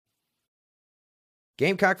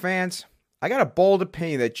Gamecock fans, I got a bold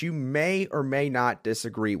opinion that you may or may not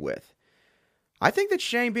disagree with. I think that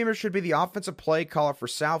Shane Beamer should be the offensive play caller for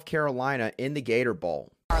South Carolina in the Gator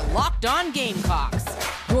Bowl. Our Locked On Gamecocks,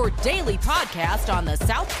 your daily podcast on the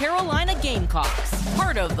South Carolina Gamecocks,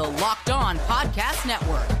 part of the Locked On Podcast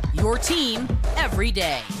Network, your team every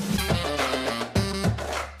day.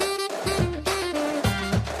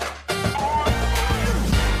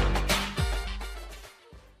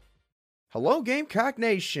 Hello, Gamecock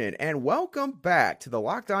Nation, and welcome back to the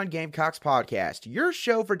Locked On Gamecocks podcast, your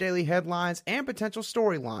show for daily headlines and potential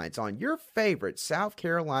storylines on your favorite South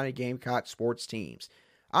Carolina Gamecock sports teams.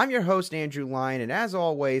 I'm your host, Andrew Lyon, and as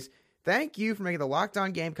always, thank you for making the Locked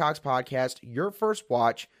On Gamecocks podcast your first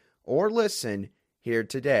watch or listen here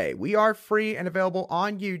today. We are free and available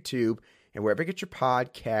on YouTube and wherever you get your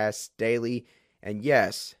podcasts daily. And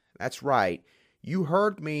yes, that's right. You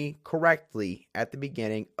heard me correctly at the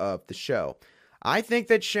beginning of the show. I think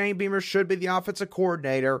that Shane Beamer should be the offensive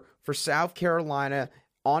coordinator for South Carolina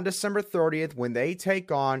on December 30th when they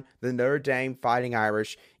take on the Notre Dame Fighting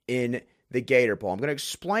Irish in the Gator Bowl. I'm going to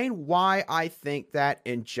explain why I think that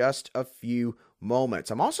in just a few moments.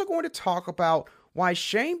 I'm also going to talk about why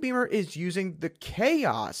Shane Beamer is using the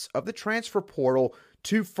chaos of the transfer portal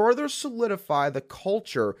to further solidify the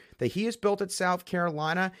culture that he has built at South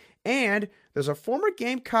Carolina. And there's a former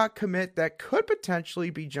Gamecock commit that could potentially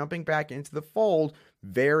be jumping back into the fold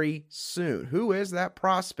very soon. Who is that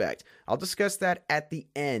prospect? I'll discuss that at the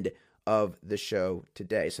end of the show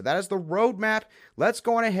today. So that is the roadmap. Let's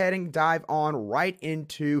go on ahead and dive on right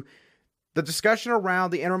into the discussion around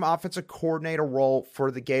the interim offensive coordinator role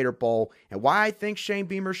for the Gator Bowl and why I think Shane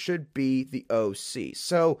Beamer should be the OC.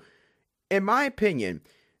 So, in my opinion,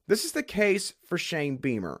 this is the case for Shane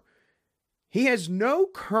Beamer. He has no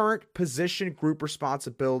current position group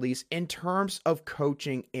responsibilities in terms of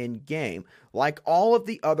coaching in game, like all of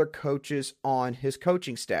the other coaches on his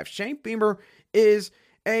coaching staff. Shane Beamer is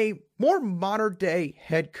a more modern day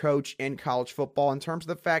head coach in college football in terms of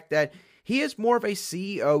the fact that he is more of a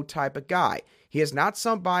CEO type of guy. He is not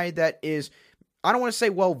somebody that is, I don't want to say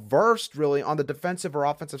well versed really on the defensive or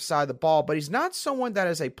offensive side of the ball, but he's not someone that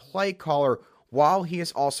is a play caller while he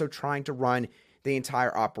is also trying to run the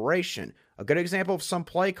entire operation. A good example of some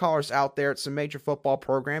play callers out there at some major football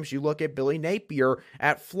programs, you look at Billy Napier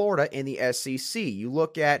at Florida in the SEC. You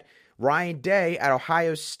look at Ryan Day at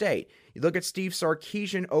Ohio State. You look at Steve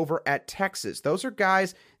Sarkisian over at Texas. Those are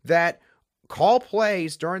guys that call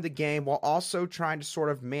plays during the game while also trying to sort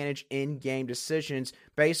of manage in-game decisions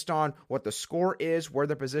based on what the score is, where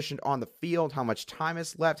they're positioned on the field, how much time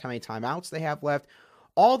is left, how many timeouts they have left,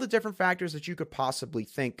 all the different factors that you could possibly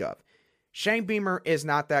think of. Shane Beamer is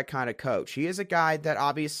not that kind of coach. He is a guy that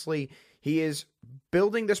obviously he is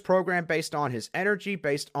building this program based on his energy,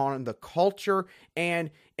 based on the culture, and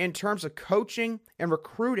in terms of coaching and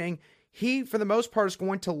recruiting, he, for the most part, is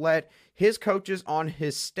going to let his coaches on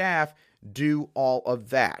his staff do all of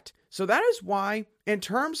that. So that is why, in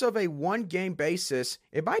terms of a one-game basis,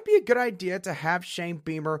 it might be a good idea to have Shane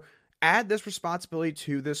Beamer add this responsibility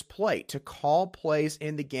to this plate, to call plays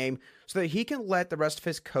in the game so that he can let the rest of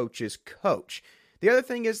his coaches coach. The other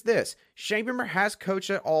thing is this, Shane Beamer has coached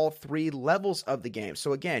at all three levels of the game.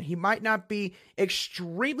 So again, he might not be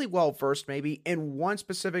extremely well-versed maybe in one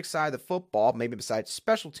specific side of the football, maybe besides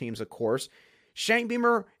special teams, of course. Shane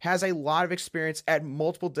Beamer has a lot of experience at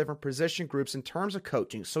multiple different position groups in terms of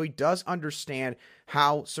coaching, so he does understand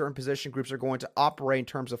how certain position groups are going to operate in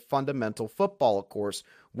terms of fundamental football, of course,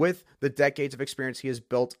 with the decades of experience he has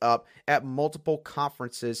built up at multiple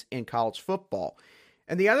conferences in college football.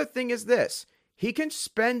 And the other thing is this, he can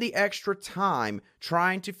spend the extra time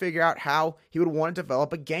trying to figure out how he would want to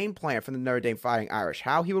develop a game plan for the Notre Dame Fighting Irish,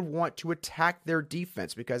 how he would want to attack their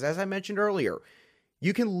defense, because as I mentioned earlier,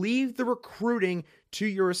 you can leave the recruiting to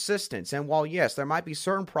your assistants. And while, yes, there might be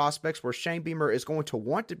certain prospects where Shane Beamer is going to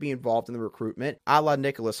want to be involved in the recruitment, a la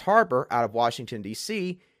Nicholas Harbor out of Washington,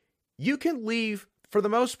 D.C., you can leave, for the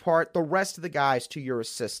most part, the rest of the guys to your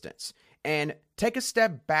assistants and take a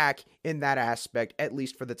step back in that aspect, at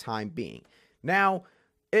least for the time being. Now,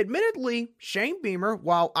 admittedly, Shane Beamer,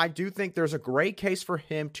 while I do think there's a great case for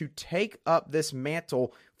him to take up this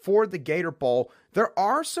mantle for the Gator Bowl, there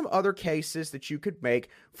are some other cases that you could make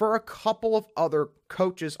for a couple of other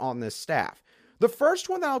coaches on this staff. The first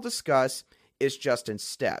one that I'll discuss is Justin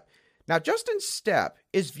Stepp. Now, Justin Stepp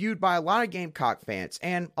is viewed by a lot of Gamecock fans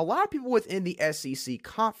and a lot of people within the SEC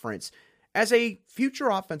conference as a future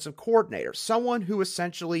offensive coordinator, someone who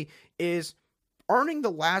essentially is earning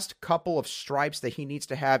the last couple of stripes that he needs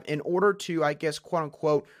to have in order to, I guess, quote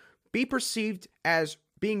unquote, be perceived as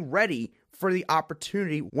being ready for the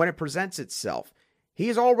opportunity when it presents itself. he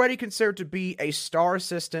is already considered to be a star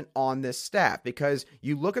assistant on this staff because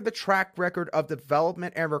you look at the track record of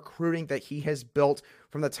development and recruiting that he has built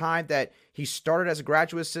from the time that he started as a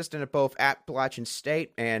graduate assistant at both Appalachian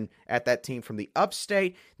State and at that team from the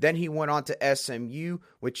upstate. Then he went on to SMU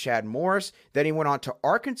with Chad Morris. Then he went on to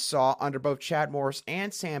Arkansas under both Chad Morris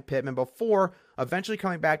and Sam Pittman before eventually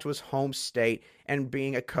coming back to his home state and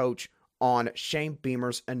being a coach on Shane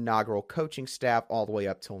Beamer's inaugural coaching staff all the way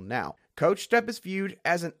up till now. Coach Stepp is viewed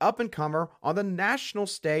as an up-and-comer on the national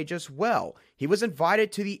stage as well. He was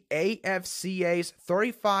invited to the AFCA's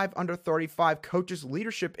 35 Under 35 Coaches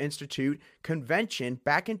Leadership Institute convention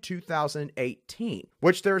back in 2018,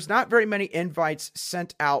 which there's not very many invites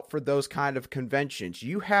sent out for those kind of conventions.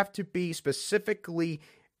 You have to be specifically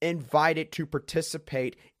invited to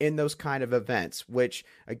participate in those kind of events, which,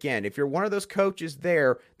 again, if you're one of those coaches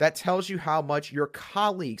there, that tells you how much your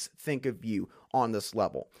colleagues think of you on this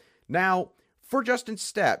level. Now, for Justin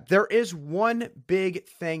Stepp, there is one big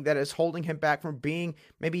thing that is holding him back from being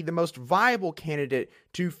maybe the most viable candidate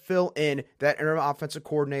to fill in that interim offensive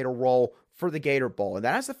coordinator role for the Gator Bowl, and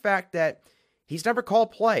that is the fact that he's never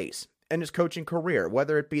called plays in his coaching career,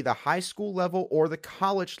 whether it be the high school level or the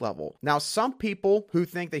college level. Now, some people who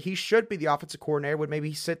think that he should be the offensive coordinator would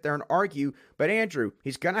maybe sit there and argue, but Andrew,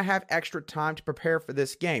 he's going to have extra time to prepare for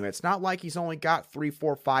this game. It's not like he's only got 3,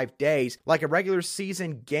 4, 5 days like a regular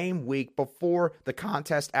season game week before the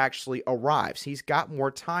contest actually arrives. He's got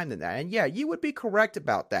more time than that. And yeah, you would be correct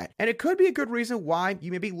about that. And it could be a good reason why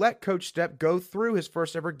you maybe let Coach Stepp go through his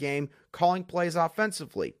first ever game calling plays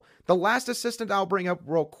offensively. The last assistant I'll bring up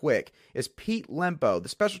real quick is Pete Lembo, the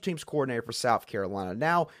special teams coordinator for South Carolina.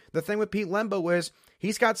 Now, the thing with Pete Lembo is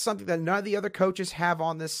he's got something that none of the other coaches have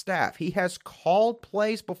on this staff. He has called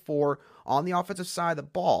plays before on the offensive side of the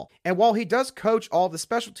ball. And while he does coach all the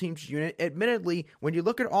special teams unit, admittedly, when you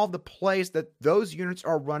look at all the plays that those units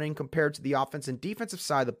are running compared to the offense and defensive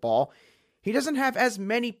side of the ball, he doesn't have as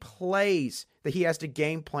many plays that he has to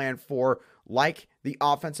game plan for like the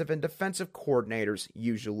offensive and defensive coordinators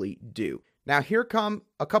usually do. Now, here come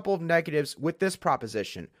a couple of negatives with this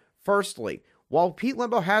proposition. Firstly, while Pete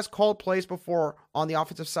Lembo has called plays before on the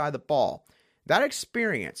offensive side of the ball, that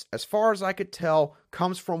experience, as far as I could tell,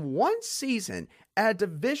 comes from one season at a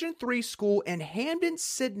Division III school in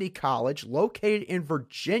Hampden-Sydney College located in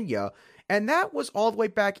Virginia, and that was all the way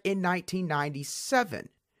back in 1997.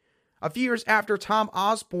 A few years after Tom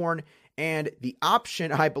Osborne and the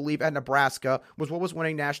option, I believe, at Nebraska was what was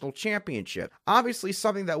winning national championship. Obviously,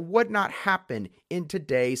 something that would not happen in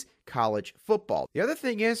today's college football. The other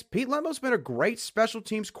thing is, Pete Lembo's been a great special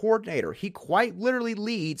teams coordinator. He quite literally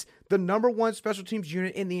leads the number one special teams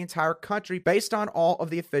unit in the entire country based on all of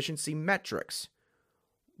the efficiency metrics.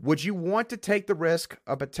 Would you want to take the risk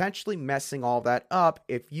of potentially messing all that up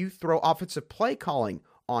if you throw offensive play calling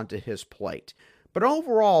onto his plate? But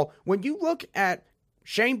overall, when you look at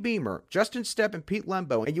Shane Beamer, Justin Stepp, and Pete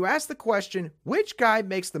Lembo, and you ask the question, which guy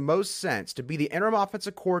makes the most sense to be the interim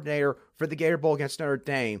offensive coordinator for the Gator Bowl against Notre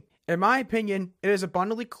Dame? In my opinion, it is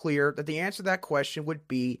abundantly clear that the answer to that question would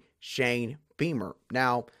be Shane Beamer.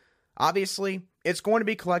 Now, obviously, it's going to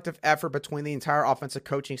be collective effort between the entire offensive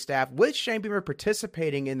coaching staff, with Shane Beamer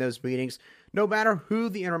participating in those meetings, no matter who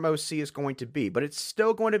the interim OC is going to be. But it's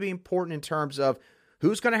still going to be important in terms of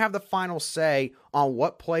who's going to have the final say on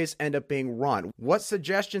what plays end up being run? What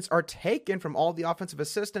suggestions are taken from all the offensive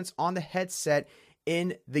assistants on the headset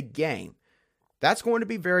in the game? That's going to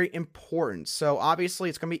be very important. So obviously,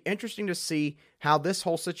 it's going to be interesting to see how this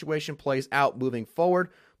whole situation plays out moving forward.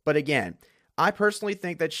 But again, I personally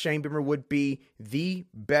think that Shane Beamer would be the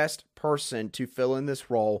best person to fill in this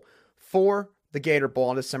role for the Gator Bowl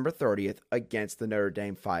on December 30th against the Notre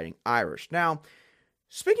Dame Fighting Irish. Now,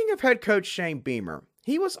 speaking of head coach Shane Beamer,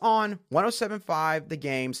 he was on 107.5 The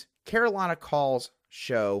Game's Carolina Calls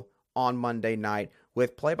show on Monday night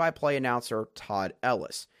with play-by-play announcer Todd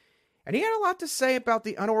Ellis. And he had a lot to say about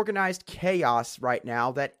the unorganized chaos right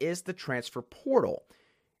now that is the transfer portal.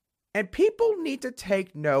 And people need to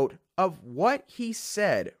take note of what he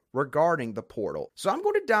said regarding the portal. So I'm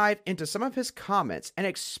going to dive into some of his comments and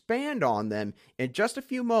expand on them in just a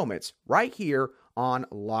few moments right here on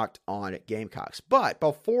Locked On Gamecocks. But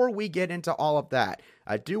before we get into all of that,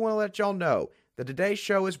 I do want to let y'all know that today's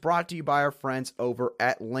show is brought to you by our friends over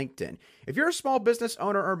at LinkedIn. If you're a small business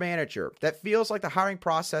owner or manager that feels like the hiring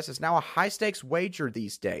process is now a high-stakes wager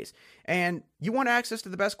these days, and you want access to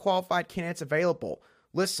the best qualified candidates available,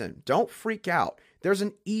 listen, don't freak out. There's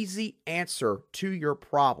an easy answer to your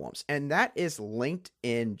problems, and that is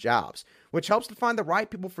LinkedIn Jobs, which helps to find the right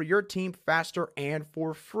people for your team faster and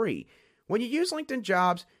for free. When you use LinkedIn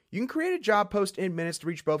Jobs, You can create a job post in minutes to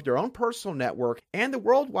reach both your own personal network and the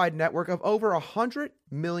worldwide network of over 100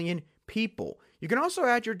 million people. You can also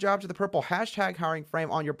add your job to the purple hashtag hiring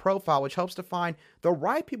frame on your profile, which helps to find the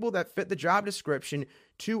right people that fit the job description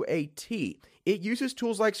to a T. It uses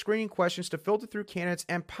tools like screening questions to filter through candidates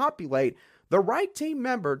and populate the right team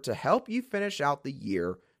member to help you finish out the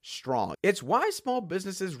year strong. It's why small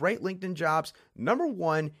businesses rate LinkedIn Jobs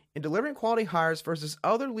 #1 in delivering quality hires versus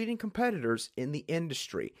other leading competitors in the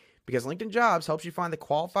industry. Because LinkedIn Jobs helps you find the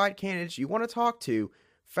qualified candidates you want to talk to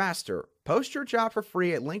faster. Post your job for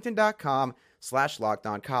free at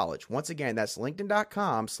linkedin.com/lockedoncollege. Once again, that's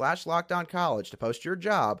linkedin.com/lockedoncollege to post your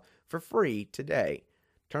job for free today.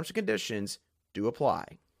 Terms and conditions do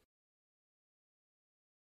apply.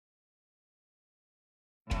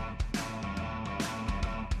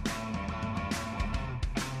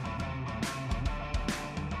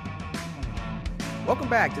 Welcome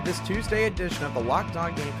back to this Tuesday edition of the Locked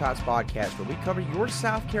On Gamecocks podcast, where we cover your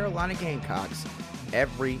South Carolina Gamecocks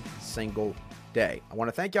every single day. I want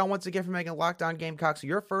to thank y'all once again for making Locked On Gamecocks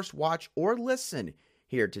your first watch or listen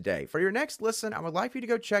here today. For your next listen, I would like for you to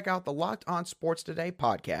go check out the Locked On Sports Today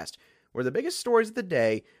podcast, where the biggest stories of the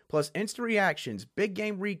day, plus instant reactions, big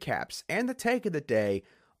game recaps, and the take of the day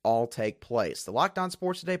all take place. The Locked On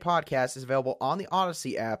Sports Today podcast is available on the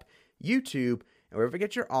Odyssey app, YouTube, and wherever you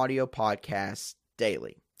get your audio podcasts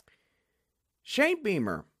daily. Shane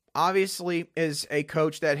Beamer obviously is a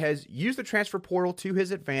coach that has used the transfer portal to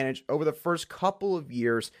his advantage over the first couple of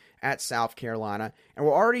years at South Carolina, and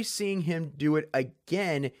we're already seeing him do it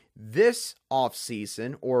again this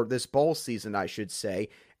offseason, or this bowl season, I should say,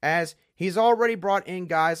 as he's already brought in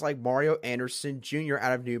guys like Mario Anderson Jr.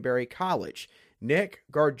 out of Newberry College, Nick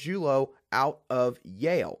Gargiulo out of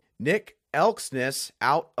Yale, Nick Elksness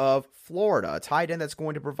out of Florida, a tight end that's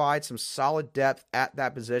going to provide some solid depth at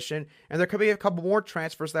that position. And there could be a couple more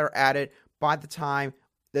transfers that are added by the time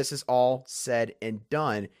this is all said and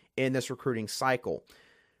done in this recruiting cycle.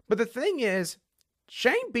 But the thing is,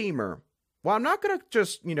 Shane Beamer, well, I'm not going to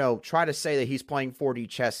just, try to say that he's playing 4D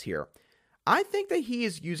chess here. I think that he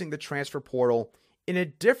is using the transfer portal in a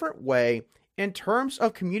different way in terms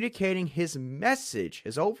of communicating his message,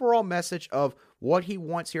 his overall message of what he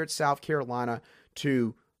wants here at South Carolina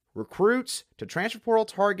to recruits, to transfer portal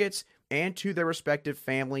targets, and to their respective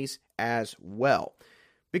families as well.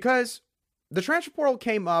 Because the transfer portal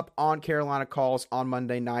came up on Carolina Calls on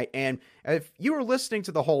Monday night, and if you were listening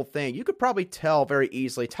to the whole thing, you could probably tell very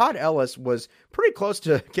easily Todd Ellis was pretty close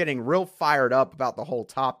to getting real fired up about the whole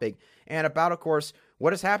topic, and about, of course,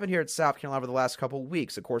 what has happened here at South Carolina over the last couple of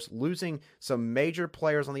weeks. Of course, losing some major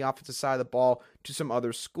players on the offensive side of the ball to some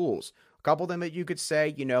other schools. A couple of them that you could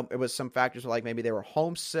say, it was some factors like maybe they were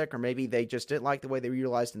homesick, or maybe they just didn't like the way they were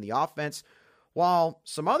utilized in the offense. While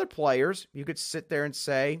some other players, you could sit there and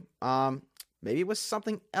say, maybe it was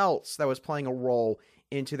something else that was playing a role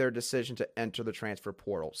into their decision to enter the transfer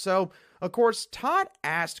portal. So, of course, Todd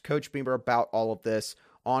asked Coach Beamer about all of this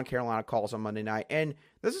on Carolina Calls on Monday night, and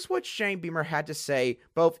this is what Shane Beamer had to say,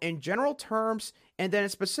 both in general terms and then in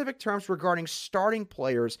specific terms regarding starting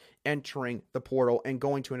players entering the portal and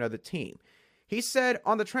going to another team. He said,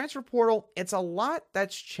 on the transfer portal, it's a lot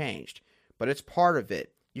that's changed, but it's part of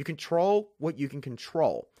it. You control what you can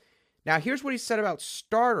control. Now, here's what he said about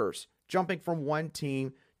starters jumping from one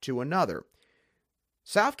team to another.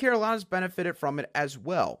 South Carolina's benefited from it as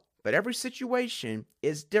well, but every situation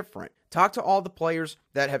is different. Talk to all the players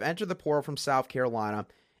that have entered the portal from South Carolina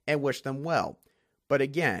and wish them well. But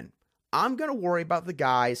again, I'm going to worry about the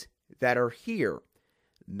guys that are here,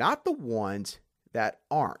 not the ones that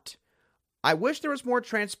aren't. I wish there was more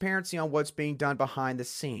transparency on what's being done behind the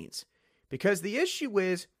scenes, because the issue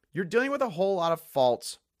is you're dealing with a whole lot of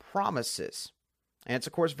false promises. And it's,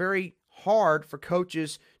 of course, very hard for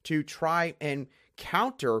coaches to try and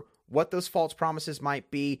counter what those false promises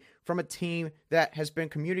might be from a team that has been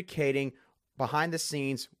communicating behind the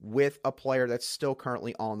scenes with a player that's still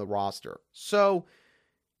currently on the roster. So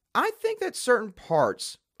I think that certain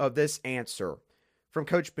parts of this answer from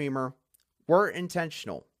Coach Beamer were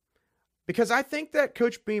intentional, because I think that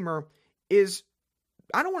Coach Beamer is,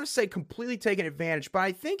 I don't want to say completely taking advantage, but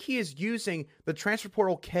I think he is using the transfer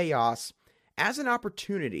portal chaos as an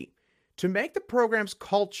opportunity to make the program's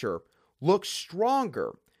culture look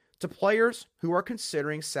stronger to players who are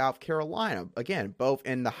considering South Carolina. Again, both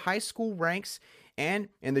in the high school ranks and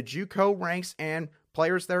in the JUCO ranks, and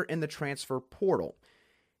players that are in the transfer portal.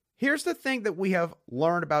 Here's the thing that we have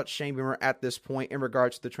learned about Shane Beamer at this point in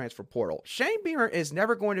regards to the transfer portal. Shane Beamer is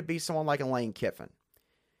never going to be someone like a Lane Kiffin.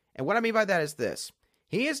 And what I mean by that is this.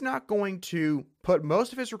 He is not going to put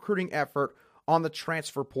most of his recruiting effort on the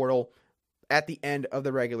transfer portal at the end of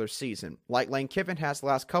the regular season, like Lane Kiffin has the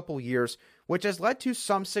last couple years, which has led to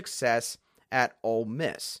some success at Ole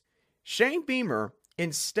Miss. Shane Beamer,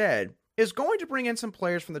 instead, is going to bring in some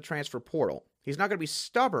players from the transfer portal. He's not going to be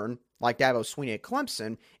stubborn like Dabo Swinney at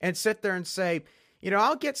Clemson and sit there and say,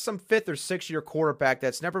 I'll get some 5th or 6th year quarterback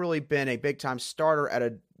that's never really been a big-time starter at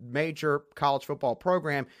a major college football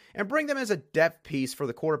program and bring them as a depth piece for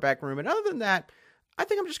the quarterback room. And other than that, I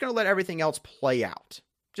think I'm just going to let everything else play out.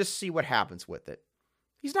 Just see what happens with it.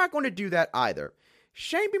 He's not going to do that either.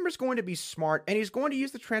 Shane Beamer's going to be smart, and he's going to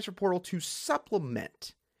use the transfer portal to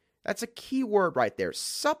supplement. That's a key word right there.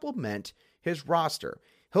 Supplement his roster.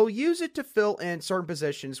 He'll use it to fill in certain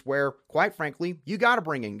positions where, quite frankly, you got to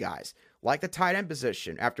bring in guys. Like the tight end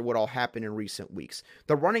position after what all happened in recent weeks.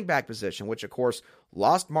 The running back position, which of course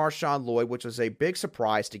lost Marshawn Lloyd, which was a big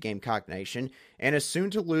surprise to Gamecock Nation, and is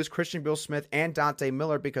soon to lose Christian Beal-Smith and Dante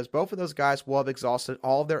Miller because both of those guys will have exhausted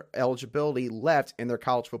all of their eligibility left in their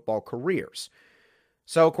college football careers.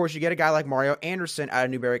 So, of course, you get a guy like Mario Anderson out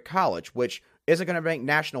of Newberry College, which isn't going to make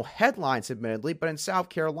national headlines, admittedly, but in South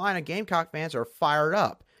Carolina, Gamecock fans are fired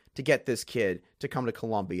up to get this kid to come to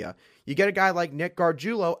Columbia. You get a guy like Nick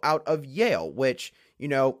Gargiulo out of Yale, which,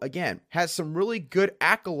 again, has some really good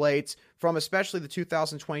accolades from especially the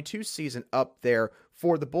 2022 season up there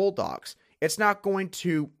for the Bulldogs. It's not going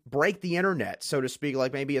to break the internet, so to speak,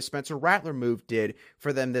 like maybe a Spencer Rattler move did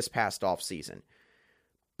for them this past offseason.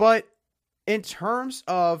 But in terms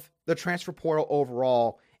of the transfer portal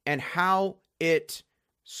overall and how it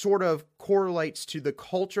sort of correlates to the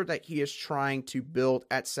culture that he is trying to build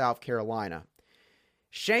at South Carolina,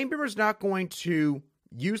 Shane Beamer's not going to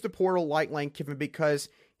use the portal like Lane Kiffin because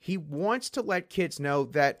he wants to let kids know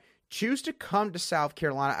that choose to come to South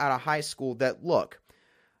Carolina out of high school that, look,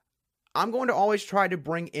 I'm going to always try to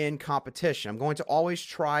bring in competition. I'm going to always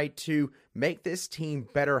try to make this team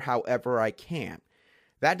better however I can.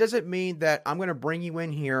 That doesn't mean that I'm going to bring you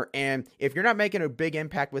in here, and if you're not making a big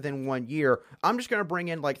impact within 1 year, I'm just going to bring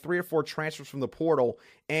in like 3 or 4 transfers from the portal,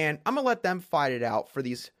 and I'm going to let them fight it out for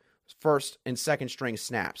these first and second string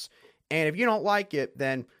snaps. And if you don't like it,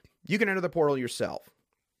 then you can enter the portal yourself.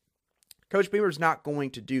 Coach Beamer's not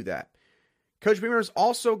going to do that. Coach Beamer is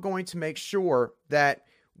also going to make sure that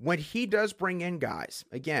when he does bring in guys,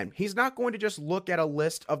 again, he's not going to just look at a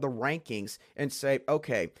list of the rankings and say,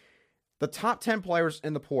 okay, the top 10 players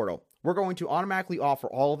in the portal, we're going to automatically offer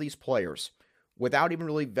all of these players without even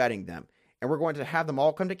really vetting them. And we're going to have them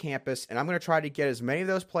all come to campus, and I'm going to try to get as many of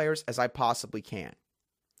those players as I possibly can.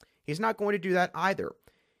 He's not going to do that either.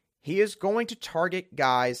 He is going to target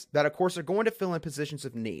guys that, of course, are going to fill in positions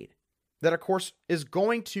of need. That, of course, is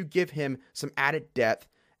going to give him some added depth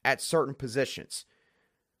at certain positions.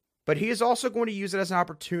 But he is also going to use it as an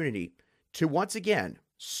opportunity to, once again,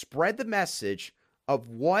 spread the message of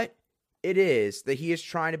what it is that he is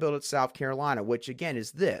trying to build at South Carolina, which, again,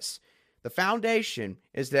 is this. The foundation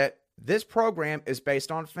is that this program is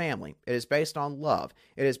based on family. It is based on love.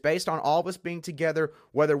 It is based on all of us being together,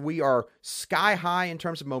 whether we are sky high in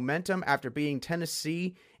terms of momentum after beating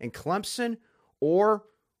Tennessee and Clemson, or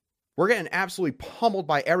we're getting absolutely pummeled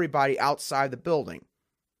by everybody outside the building,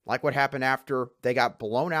 like what happened after they got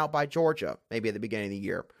blown out by Georgia, maybe at the beginning of the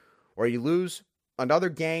year, or you lose another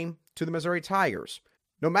game to the Missouri Tigers.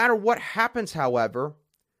 No matter what happens, however,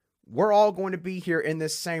 we're all going to be here in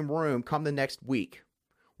this same room come the next week.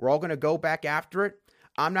 We're all going to go back after it.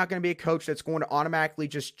 I'm not going to be a coach that's going to automatically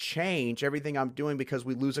just change everything I'm doing because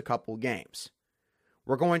we lose a couple games.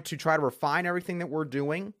 We're going to try to refine everything that we're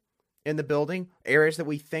doing in the building, areas that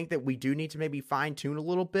we think that we do need to maybe fine-tune a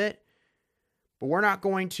little bit, but we're not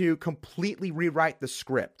going to completely rewrite the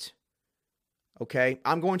script. Okay?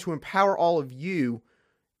 I'm going to empower all of you,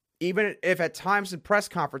 even if at times in press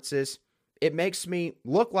conferences, it makes me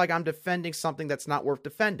look like I'm defending something that's not worth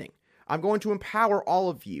defending. I'm going to empower all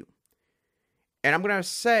of you. And I'm going to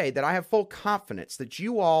say that I have full confidence that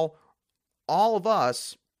you all of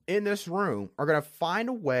us in this room, are going to find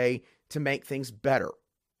a way to make things better.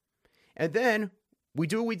 And then we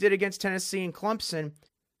do what we did against Tennessee and Clemson.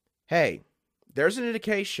 Hey, there's an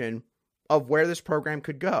indication of where this program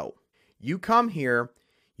could go. You come here,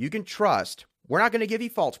 you can trust. We're not going to give you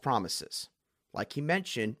false promises, like he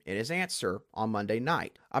mentioned in his answer on Monday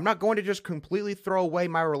night. I'm not going to just completely throw away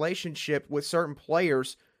my relationship with certain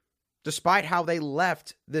players despite how they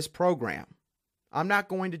left this program. I'm not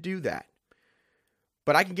going to do that.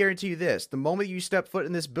 But I can guarantee you this, the moment you step foot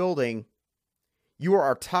in this building, you are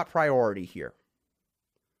our top priority here.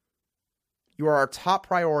 You are our top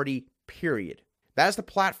priority, period. That is the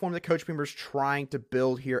platform that Coach Beamer is trying to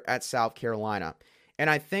build here at South Carolina. And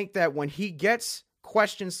I think that when he gets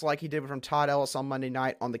questions like he did from Todd Ellis on Monday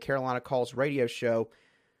night on the Carolina Calls radio show,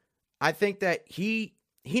 I think that he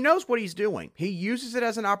knows what he's doing. He uses it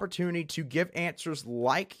as an opportunity to give answers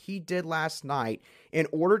like he did last night in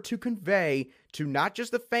order to convey to not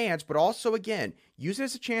just the fans, but also, again, use it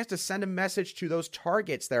as a chance to send a message to those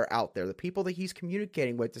targets that are out there, the people that he's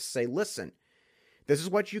communicating with, to say, listen, this is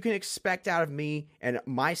what you can expect out of me and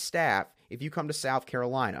my staff if you come to South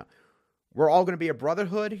Carolina. We're all going to be a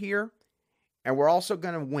brotherhood here, and we're also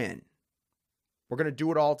going to win. We're going to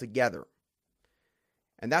do it all together.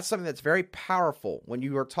 And that's something that's very powerful when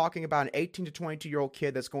you are talking about an 18 to 22-year-old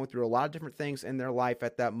kid that's going through a lot of different things in their life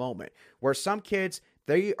at that moment. Where some kids,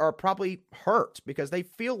 they are probably hurt because they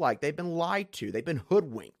feel like they've been lied to. They've been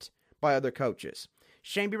hoodwinked by other coaches.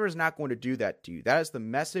 Shane Beamer is not going to do that to you. That is the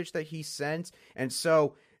message that he sends. And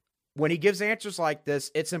so when he gives answers like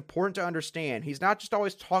this, it's important to understand he's not just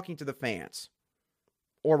always talking to the fans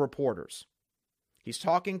or reporters. He's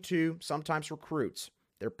talking to sometimes recruits,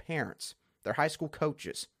 their parents, their high school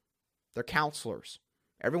coaches, their counselors,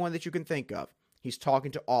 everyone that you can think of. He's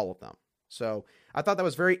talking to all of them. So I thought that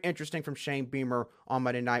was very interesting from Shane Beamer on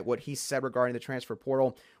Monday night, what he said regarding the transfer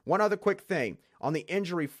portal. One other quick thing on the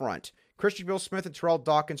injury front. Christian Beal-Smith and Terrell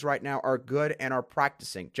Dawkins right now are good and are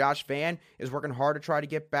practicing. Josh Vann is working hard to try to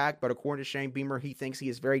get back, but according to Shane Beamer, he thinks he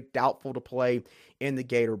is very doubtful to play in the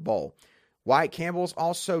Gator Bowl. Wyatt Campbell is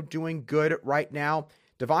also doing good right now.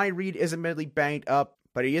 Devontae Reed is admittedly banged up,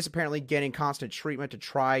 but he is apparently getting constant treatment to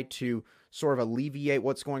try to sort of alleviate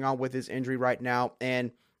what's going on with his injury right now.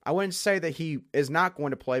 And I wouldn't say that he is not going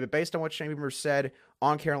to play, but based on what Shane Beamer said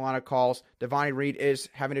on Carolina Calls, Devontae Reed is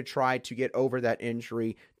having to try to get over that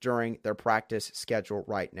injury during their practice schedule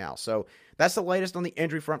right now. So that's the latest on the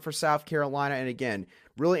injury front for South Carolina. And again,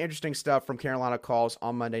 really interesting stuff from Carolina Calls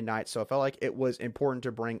on Monday night. So I felt like it was important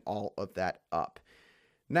to bring all of that up.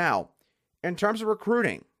 Now, in terms of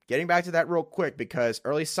recruiting, getting back to that real quick because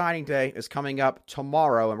early signing day is coming up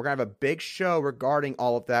tomorrow, and we're going to have a big show regarding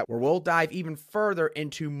all of that where we'll dive even further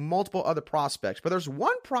into multiple other prospects. But there's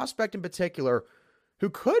one prospect in particular who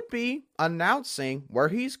could be announcing where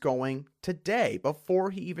he's going today before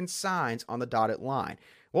he even signs on the dotted line.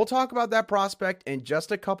 We'll talk about that prospect in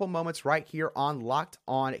just a couple moments right here on Locked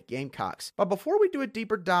On Gamecocks. But before we do a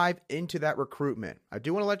deeper dive into that recruitment, I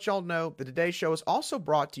do want to let y'all know that today's show is also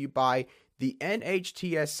brought to you by the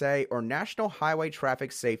NHTSA, or National Highway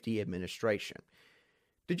Traffic Safety Administration.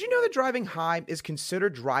 Did you know that driving high is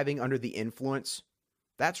considered driving under the influence?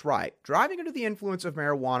 That's right. Driving under the influence of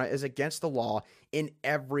marijuana is against the law in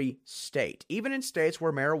every state, even in states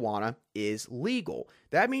where marijuana is legal.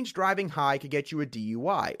 That means driving high could get you a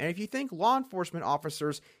DUI. And if you think law enforcement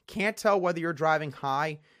officers can't tell whether you're driving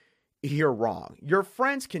high, you're wrong. Your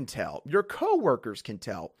friends can tell. Your coworkers can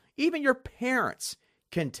tell. Even your parents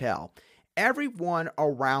can tell. Everyone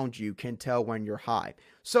around you can tell when you're high.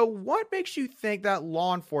 So what makes you think that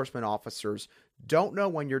law enforcement officers don't know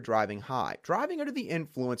when you're driving high? Driving under the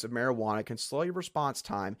influence of marijuana can slow your response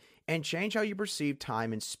time and change how you perceive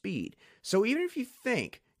time and speed. So even if you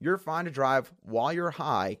think you're fine to drive while you're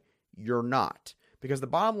high, you're not. Because the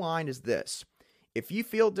bottom line is this: if you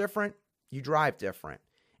feel different, you drive different.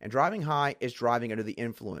 And driving high is driving under the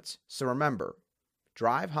influence. So remember,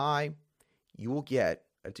 drive high, you will get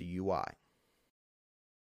a DUI.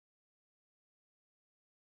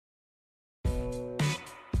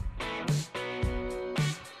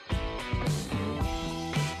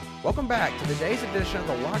 Welcome back to today's edition of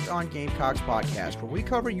the Locked On Gamecocks podcast, where we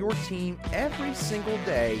cover your team every single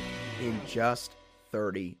day in just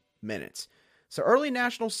 30 minutes. So early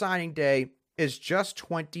National Signing Day is just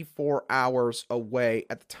 24 hours away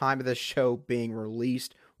at the time of this show being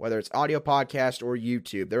released, whether it's audio podcast or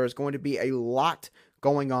YouTube. There is going to be a lot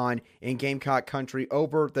going on in Gamecock country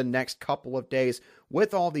over the next couple of days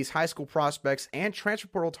with all these high school prospects and transfer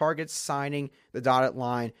portal targets signing the dotted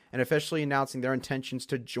line and officially announcing their intentions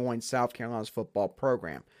to join South Carolina's football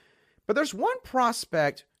program. But there's one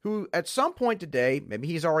prospect who at some point today, maybe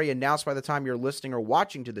he's already announced by the time you're listening or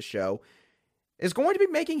watching to the show, is going to be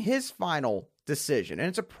making his final decision. And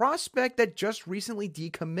it's a prospect that just recently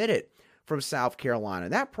decommitted from South Carolina.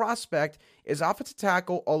 And that prospect is offensive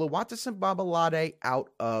tackle Oluwatosin Babalade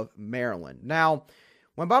out of Maryland. Now,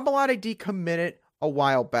 when Babalade decommitted a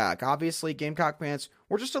while back, obviously Gamecock fans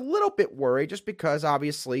were just a little bit worried, just because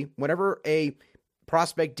obviously whenever a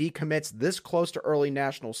prospect decommits this close to early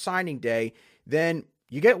National Signing Day, then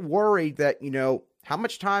you get worried that, how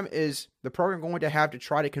much time is the program going to have to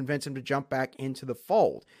try to convince him to jump back into the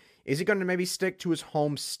fold? Is he going to maybe stick to his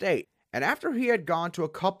home state? And after he had gone to a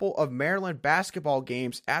couple of Maryland basketball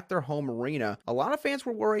games at their home arena, a lot of fans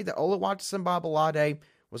were worried that Oluwatosin Babalade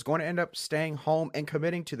was going to end up staying home and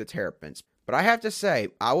committing to the Terrapins. But I have to say,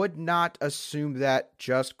 I would not assume that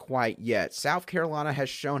just quite yet. South Carolina has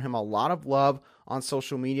shown him a lot of love on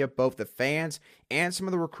social media, both the fans and some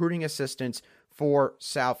of the recruiting assistants for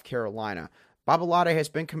South Carolina. Babalade has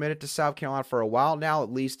been committed to South Carolina for a while now,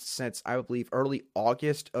 at least since, I believe, early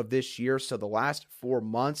August of this year, so the last 4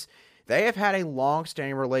 months. They have had a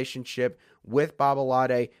long-standing relationship with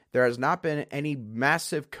Babalade. There has not been any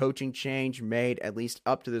massive coaching change made, at least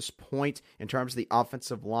up to this point, in terms of the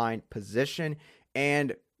offensive line position.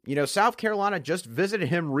 And, you know, South Carolina just visited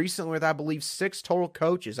him recently with, I believe, 6 total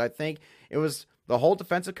coaches. I think it was the whole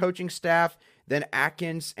defensive coaching staff, then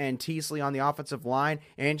Atkins and Teasley on the offensive line,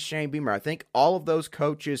 and Shane Beamer. I think all of those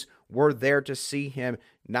coaches were there to see him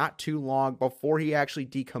not too long before he actually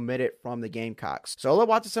decommitted from the Gamecocks. So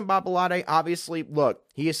Oluwatosin Babalade, obviously, look,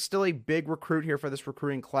 he is still a big recruit here for this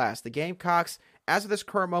recruiting class. The Gamecocks, as of this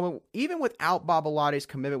current moment, even without Babalade's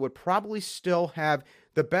commitment, would probably still have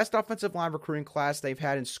the best offensive line recruiting class they've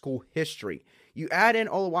had in school history. You add in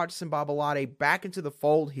Oluwatosin Babalade back into the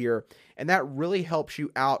fold here, and that really helps you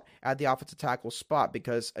out at the offensive tackle spot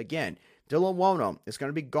because, again, Dylan Wonnum is going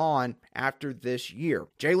to be gone after this year.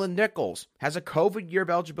 Jalen Nichols has a COVID year of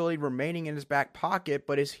eligibility remaining in his back pocket,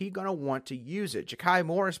 but is he going to want to use it? Ja'Kai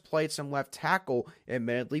Morris played some left tackle,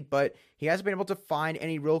 admittedly, but he hasn't been able to find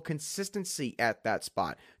any real consistency at that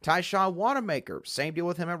spot. Tyshawn Wanamaker, same deal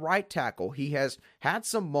with him at right tackle. He has had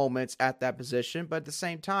some moments at that position, but at the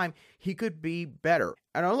same time, he could be better.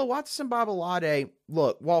 And Oluwatosin Babalade,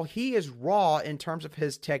 look, while he is raw in terms of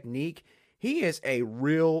his technique, he is a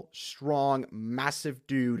real strong, massive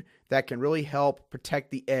dude that can really help protect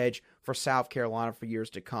the edge for South Carolina for years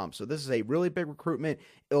to come. So this is a really big recruitment.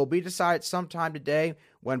 It will be decided sometime today.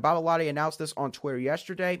 When Babalade announced this on Twitter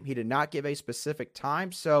yesterday, he did not give a specific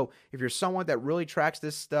time. So if you're someone that really tracks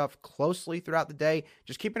this stuff closely throughout the day,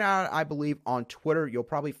 just keep an eye out, I believe, on Twitter. You'll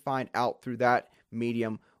probably find out through that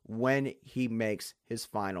medium when he makes his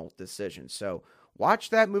final decision. So watch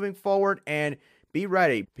that moving forward and be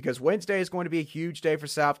ready, because Wednesday is going to be a huge day for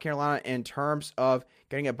South Carolina in terms of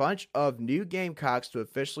getting a bunch of new Gamecocks to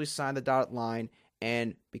officially sign the dotted line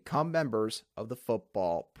and become members of the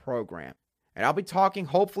football program. And I'll be talking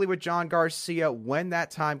hopefully with John Garcia when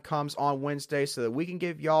that time comes on Wednesday so that we can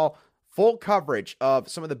give y'all full coverage of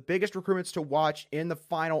some of the biggest recruitments to watch in the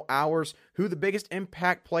final hours, who the biggest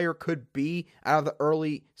impact player could be out of the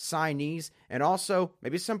early signees, and also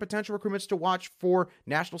maybe some potential recruitments to watch for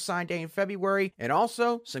National Sign Day in February, and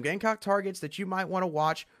also some Gamecock targets that you might want to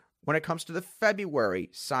watch when it comes to the February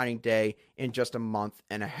signing day in just a month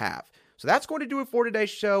and a half. So that's going to do it for today's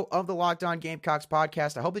show of the Locked On Gamecocks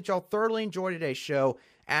podcast. I hope that y'all thoroughly enjoyed today's show,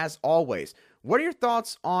 as always. What are your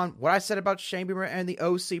thoughts on what I said about Shane Beamer and the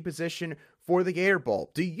OC position for the Gator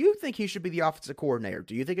Bowl? Do you think he should be the offensive coordinator?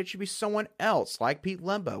 Do you think it should be someone else like Pete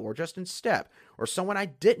Lembo or Justin Stepp or someone I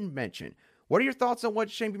didn't mention? What are your thoughts on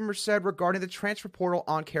what Shane Beamer said regarding the transfer portal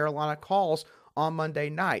on Carolina calls on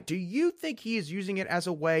Monday night? Do you think he is using it as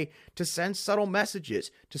a way to send subtle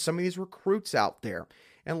messages to some of these recruits out there?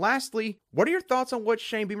 And lastly, what are your thoughts on what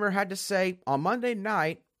Shane Beamer had to say on Monday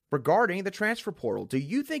night regarding the transfer portal? Do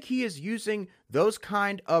you think he is using those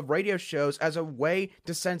kind of radio shows as a way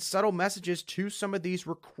to send subtle messages to some of these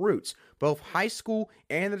recruits, both high school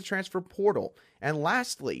and the transfer portal? And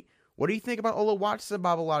lastly, what do you think about Oluwatosin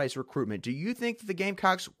Babalade's recruitment? Do you think that the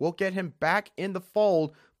Gamecocks will get him back in the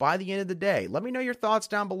fold by the end of the day? Let me know your thoughts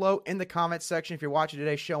down below in the comments section if you're watching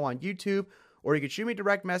today's show on YouTube, or you can shoot me a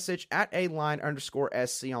direct message at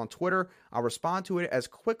 @aline_SC on Twitter. I'll respond to it as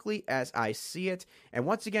quickly as I see it. And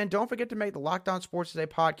once again, don't forget to make the Locked On Sports Today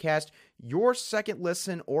podcast your second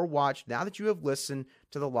listen or watch now that you have listened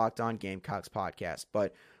to the Locked On Gamecocks podcast.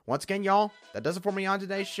 But once again, y'all, that does it for me on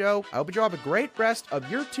today's show. I hope you all have a great rest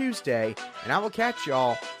of your Tuesday, and I will catch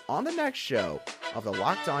y'all on the next show of the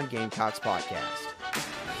Locked On Gamecocks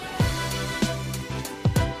podcast.